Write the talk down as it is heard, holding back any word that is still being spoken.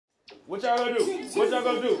What y'all gonna do? What y'all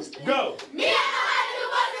gonna do? Go! Me, I know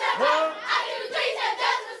how to do 1, 2, 3, 4. I can do 3 steps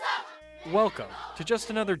just for something. Welcome to just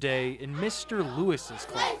another day in Mr. Lewis's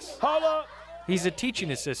class. Hold up! He's a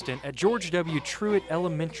teaching assistant at George W. Truett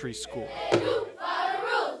Elementary School.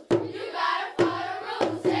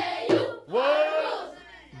 What?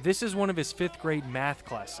 This is one of his 5th grade math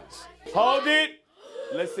classes. Hold it!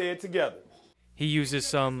 Let's say it together. He uses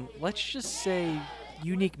some, let's just say,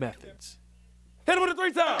 unique methods. Hit him with it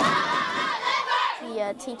 3 times!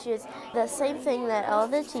 He teaches the same thing that all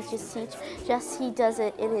other teachers teach, just he does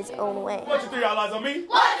it in his own way. 1, 2, 3, all eyes on me. 1, 2,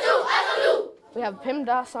 I do. We have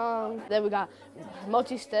PEMDAS song, then we got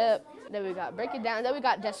multi-step, then we got break it down, then we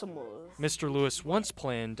got decimals. Mr. Lewis once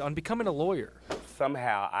planned on becoming a lawyer.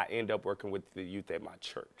 Somehow I end up working with the youth at my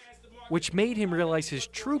church. Which made him realize his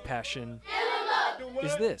true passion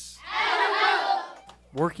is this: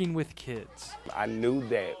 working with kids. I knew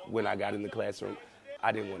that when I got in the classroom,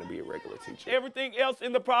 I didn't want to be a regular teacher. Everything else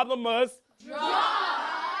in the problem must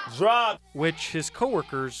drop. Which his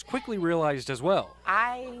coworkers quickly realized as well.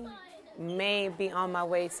 I may be on my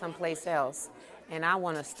way someplace else, and I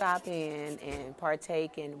want to stop in and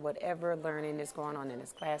partake in whatever learning is going on in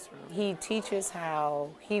his classroom. He teaches how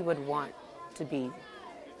he would want to be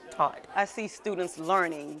taught. I see students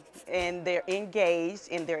learning, and they're engaged,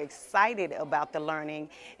 and they're excited about the learning,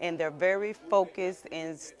 and they're very focused,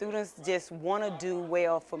 and students just want to do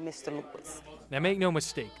well for Mr. Lewis. Now make no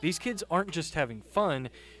mistake, these kids aren't just having fun,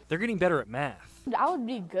 they're getting better at math. I would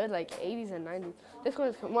be good like 80s and 90s. This one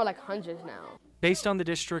is more like hundreds now. Based on the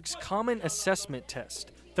district's Common Assessment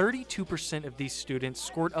Test, 32% of these students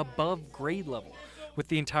scored above grade level, with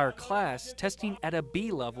the entire class testing at a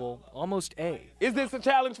B level, almost A. Is this a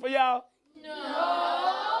challenge for y'all?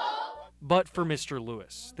 No! But for Mr.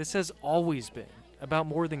 Lewis, this has always been about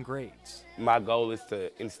more than grades. My goal is to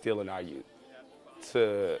instill in our youth,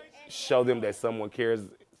 to show them that someone cares.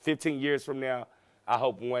 15 years from now, I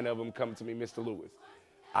hope one of them come to me, Mr. Lewis,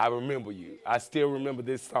 I remember you. I still remember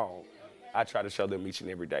this song. I try to show them each and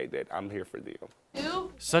every day that I'm here for them.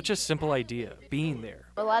 Such a simple idea, being there.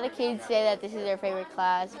 A lot of kids say that this is their favorite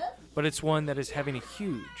class. But it's one that is having a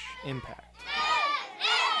huge impact.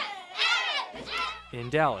 In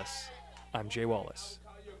Dallas, I'm Jay Wallace.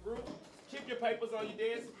 Keep your papers on your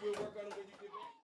desk. We'll work on it when you